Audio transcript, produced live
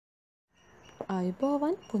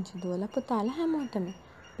ආයුබෝවන් පුංචි දුවලා පුතාලා හැමෝටම.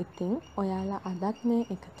 ඉතින් ඔයාලා අදත් මේ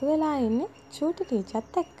එකතු වෙලා ඉන්නේ චූටි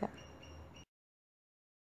ටීචර්ත් එක්ක.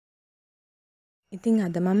 ඉතින්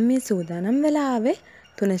අද මම මේ සූදානම් වෙලා ආවේ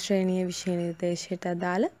 3 ශ්‍රේණියේ විෂය නිර්දේශයට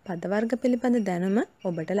අදාළ පද වර්ග පිළිබඳ දැනුම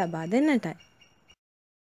ඔබට ලබා දෙන්නටයි.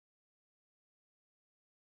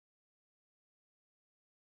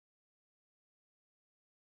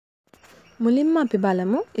 මුලින්ම අපි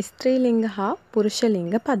බලමු ස්ත්‍රී ලිංග හා පුරුෂ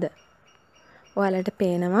ලිංග පද. ඔයාලට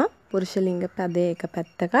පේනවා පුරුෂ ලිංග පදයේ එක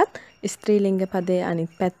පැත්තකත් ස්ත්‍රී ලිංග පදයේ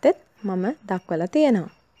අනිත් පැත්තෙත් මම දක්වලා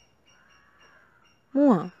තියෙනවා.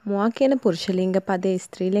 මුවා කියන පුරුෂ ලිංග පදයේ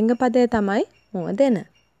ස්ත්‍රී ලිංග පදය තමයි මුව දෙන.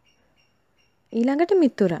 ඊළඟට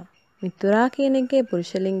මිතුරා කියන එකේ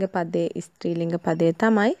පුරුෂ ලිංග පදයේ ස්ත්‍රී ලිංග පදය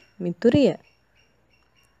තමයි මිතුරිය.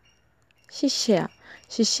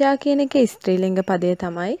 ශිෂ්‍යයා කියන එකේ ස්ත්‍රී ලිංග පදය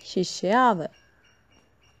තමයි ශිෂ්‍යයාව.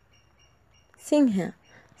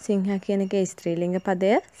 සිංහයා කියන එකේ ස්ත්‍රී ලිංග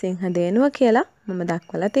පදය සිංහදේනුව කියලා මම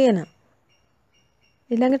දක්වලා තියෙනවා.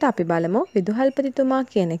 ඊළඟට අපි බලමු විදුහල්පතිතුමා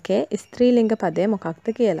කියන එකේ ස්ත්‍රී ලිංග පදය මොකක්ද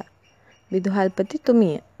කියලා.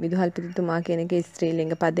 විදුහල්පතිතුමා කියන එකේ ස්ත්‍රී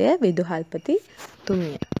ලිංග පදය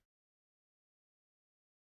විදුහල්පතිතුමිය.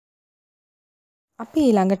 අපි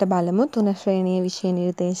ඊළඟට බලමු 3 ශ්‍රේණියේ විෂය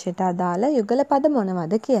නිර්දේශයට අදාළ යුගල පද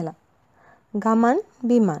මොනවද කියලා. ගමන්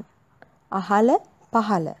බිමන්, අහල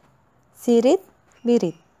පහල, සිරිත්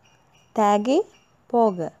විරිත්, තෑගි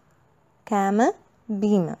පෝග, කෑම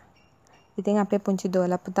බීම. ඉතින් අපේ පුංචි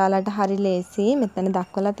දුවලා පුතාලාට හරි ලේසි. මෙතන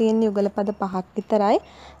දක්වලා තියෙන යුගල පද 5ක් විතරයි.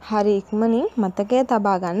 හරි ඉක්මනින් මතකයේ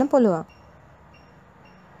තබා ගන්න පුළුවන්.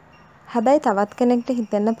 හැබැයි තවත් කෙනෙක්ට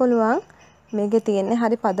හිතෙන්න පුළුවන් මේකේ තියෙන්නේ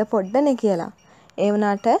හරි පද පොඩ්ඩනේ කියලා. ඒ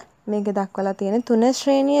වුණාට මේකේ දක්වලා තියෙන 3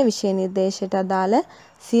 ශ්‍රේණියේ විෂය නිර්දේශයට අදාළ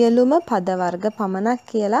සියලුම පද වර්ග පමණක්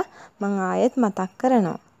කියලා මම ආයෙත් මතක්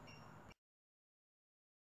කරනවා.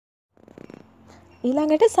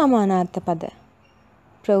 ඊළඟට සමානාර්ථ පද.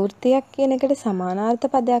 ප්‍රවෘත්තියක් කියන එකට සමානාර්ථ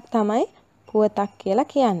පදයක් තමයි පුවතක්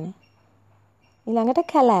කියලා කියන්නේ. ඊළඟට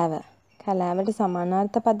කැලෑව. කැලෑවට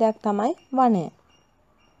සමානාර්ථ පදයක් තමයි වනය.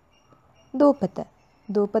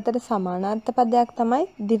 දූපතට සමානාර්ථ පදයක් තමයි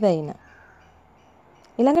දිවයින.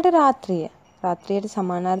 ඊළඟට රාත්‍රිය. රාත්‍රියට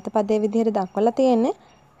සමානාර්ථ පදයේ විදිහට දක්වලා තියෙන්නේ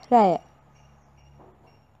රැය.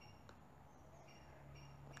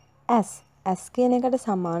 ඇස් කියන එකට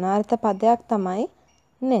සමානාර්ථ පදයක් තමයි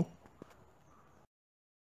net.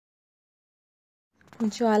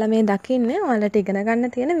 ඔයාලා මේ දකින්නේ ඔයාලට ඉගෙන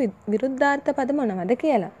ගන්න තියෙන විරුද්ධාර්ථ පද මොනවද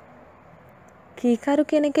කියලා. කීකරු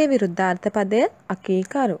කියන එකේ විරුද්ධාර්ථ පදය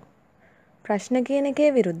අකීකරු. ප්‍රශ්න කියන එකේ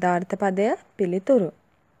විරුද්ධාර්ථ පදය පිළිතුරු.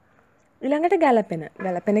 ඊළඟට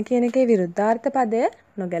ගැළපෙන කියන එකේ විරුද්ධාර්ථ පදය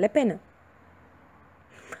නොගැළපෙන.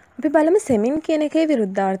 අපි බලමු සෙමින් කියන එකේ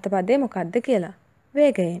විරුද්ධාර්ථ පදය මොකක්ද කියලා.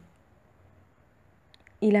 වේගයෙන්.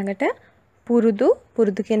 ඊළඟට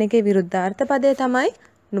පුරුදු කියන එකේ විරුද්ධාර්ථ පදය තමයි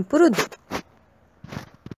නුපුරුදු.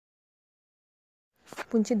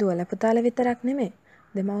 පුංචි දුවලා පුතාලා විතරක් නෙමෙයි.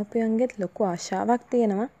 දෙමව්පියන්ගෙත් ලොකු ආශාවක්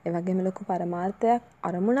තියෙනවා. ඒ වගේම ලොකු පරමාර්ථයක්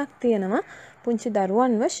අරමුණක් තියෙනවා පුංචි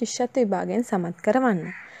දරුවන්ව ශිෂ්‍යත්ව විභාගයෙන් සමත් කරවන්න.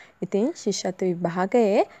 ඉතින් ශිෂ්‍යත්ව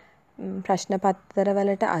විභාගයේ ප්‍රශ්න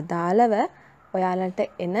පත්‍රවලට අදාළව ඔයාලට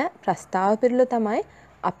එන ප්‍රස්තාව පිළිවෙල තමයි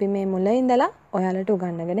අපි මේ මුල ඉඳලා ඔයාලට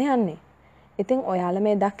උගන්වගෙන යන්නේ. ඉතින් ඔයාලා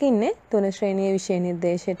මේ දකින්නේ 3 ශ්‍රේණියේ විෂය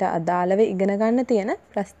නිර්දේශයට අදාළව ඉගෙන ගන්න තියෙන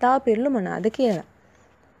ප්‍රස්තාව පිළිවෙල මොනවාද කියලා.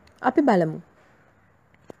 අපි බලමු.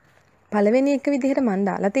 පළවෙනි එක විදිහට මම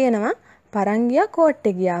දාලා තියෙනවා පරංගියා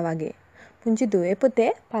කෝට්ටේ ගියා වගේ. පුංචි දුවේ පුතේ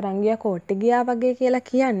පරංගියා කෝට්ටේ ගියා වගේ කියලා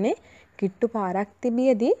කියන්නේ කිට්ටු පාරක්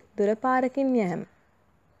තිබියදී දුර පාරකින් යෑම.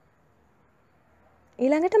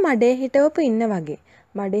 ඊළඟට මඩේ හිටවපු ඉන්න වගේ.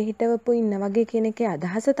 මඩේ හිටවපු ඉන්න වගේ කියන එකේ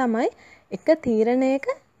අදහස තමයි එක තීරණයක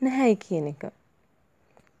නැහැයි කියන එක.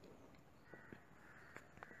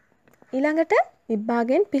 ඊළඟට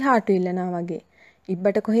ඉබ්බාගෙන් පිහාටු ඉල්ලනවා වගේ.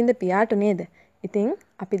 ඉබ්බට කොහින්ද පියාටු නේද? ඉතින්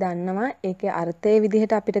අපි දන්නවා ඒකේ අර්ථයේ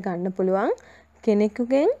විදිහට අපිට ගන්න පුළුවන්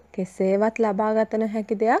කෙනෙකුගෙන් කෙසේවත් ලබාගත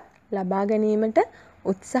නොහැකි දෙයක් ලබා ගැනීමට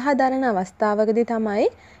උත්සාහ දරන අවස්ථාවකදී තමයි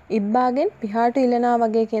ඉබ්බාගෙන් පිහාටු ඉල්ලනවා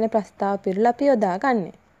වගේ කියන ප්‍රස්තාව පිළිලා අපි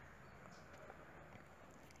යොදාගන්නේ.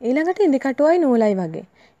 ඊළඟට ඉදිකටුවයි නූලයි වගේ.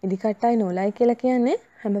 ඉදිකට්ටයි නූලයි කියලා කියන්නේ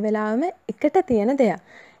හැම වෙලාවෙම එකට තියෙන දෙයක්.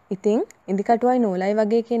 ඉතින් ඉදිකටුවයි නූලයි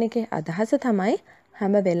වගේ කියන එකේ අදහස තමයි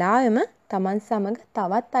හැම වෙලාවෙම Taman සමග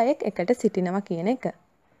තවත් අයෙක් එකට සිටිනවා කියන එක.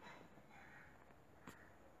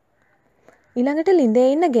 ඊළඟට ළිඳේ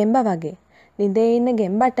ඉන්න ගෙම්බා වගේ. ළිඳේ ඉන්න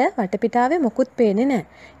ගෙම්බට වටපිටාවේ මොකුත් පේන්නේ නැහැ.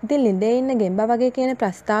 ඉතින් ළිඳේ ඉන්න ගෙම්බා වගේ කියන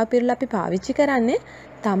ප්‍රස්තාව පිළිලා අපි පාවිච්චි කරන්නේ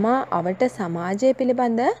තමා අවට සමාජය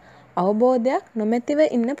පිළිබඳ අවබෝධයක් නොමැතිව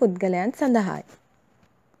ඉන්න පුද්ගලයන් සඳහායි.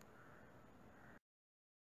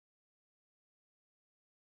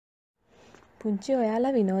 පුංචි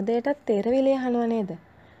ඔයාලා විනෝදයටත් තේරවිලි අහනවා නේද?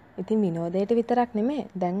 ඉතින් විනෝදයට විතරක් නෙමෙයි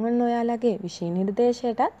දැන් ඔන්න ඔයාලගේ විෂය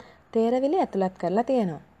නිර්දේශයටත් තේරවිලි ඇතුළත් කරලා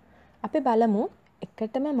තියෙනවා. අපි බලමු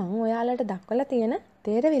එකටම මම ඔයාලට දක්වලා තියෙන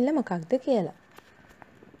තේරවිල්ල මොකක්ද කියලා.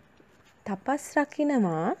 තපස්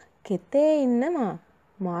රකින්නවා, කෙතේ ඉන්නවා,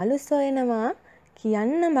 මාළු සොයනවා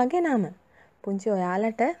කියන්න මගේ නම. පුංචි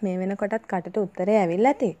ඔයාලට මේ වෙනකොටත් කටට උත්තරේ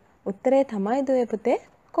ඇවිල්ලා ඇති. උත්තරේ තමයි දුවේ පුතේ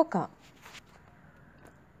කොකා.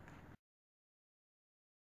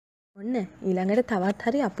 ඔන්න ඊළඟට තවත්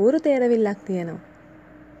හරි අපූර්ව තේරවිල්ලක් තියෙනවා.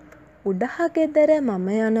 උඩහ ගෙදර මම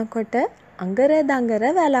යනකොට අඟර දඟර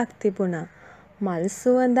වැලක් තිබුණා. මල්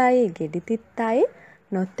සුවඳයි ගෙඩි තිත්තයි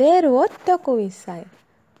නොතේරුවොත් ටොකු 20යි.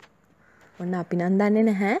 ඔන්න අපි නම් දන්නේ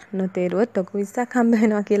නැහැ නොතේරුවොත් ටොකු 20ක් හම්බ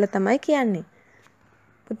වෙනවා කියලා තමයි කියන්නේ.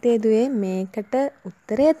 පුතේ දුවේ මේකට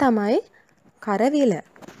උත්තරය තමයි කරවිල.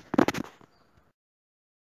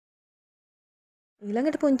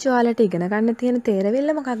 ඊළඟට පුංචි ඔයාලට ඉගෙන ගන්න තියෙන තේරවිල්ල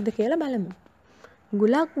මොකක්ද කියලා බලමු.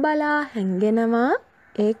 ගුලක් බලා හැංගෙනවා,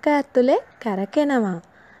 ඒක ඇතුලේ කැරකෙනවා.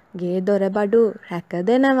 ගේ දොර බඩු රැක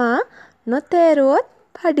දෙනවා, නොතේරුවොත්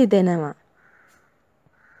පඩි දෙනවා.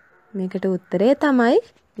 මේකට උත්තරේ තමයි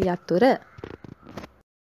යතුර.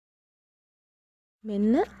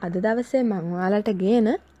 මෙන්න අද දවසේ මම ඔයාලට ගේන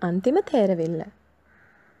අන්තිම තේරවිල්ල.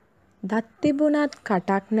 දත් තිබුණත්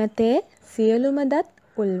කටක් නැතේ, සියලුම දත්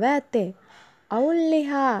උල්ව ඇතේ. අවුල්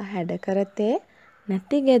ලිහා හැඩ කරතේ,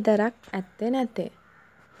 නැති ගෙදරක් ඇත්තේ නැතේ.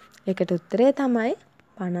 ඒකට උත්තරේ තමයි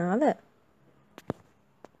පනාව.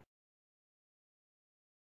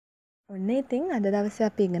 ඔන්න ඉතින් අද දවසේ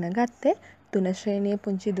අපි ඉගෙන ගත්තේ 3 ශ්‍රේණියේ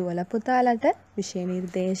පුංචි දුවලා පුතාලට විෂය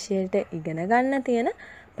නිර්දේශයට ඉගෙන ගන්න තියෙන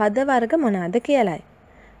පද වර්ග මොනවාද කියලායි.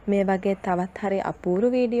 මේ වගේ තවත් හරි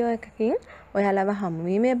අපූර්ව වීඩියෝ එකකින් ඔයාලව හමු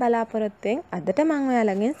වීමේ බලාපොරොත්තුෙන් අදට මම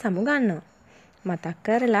ඔයාලගෙන් සමු ගන්නවා. මතක්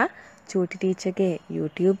කරලා චූටි ටීචර්ගේ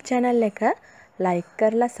YouTube channel එක like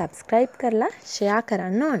කරලා subscribe කරලා share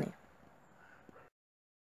කරන්න ඕනේ.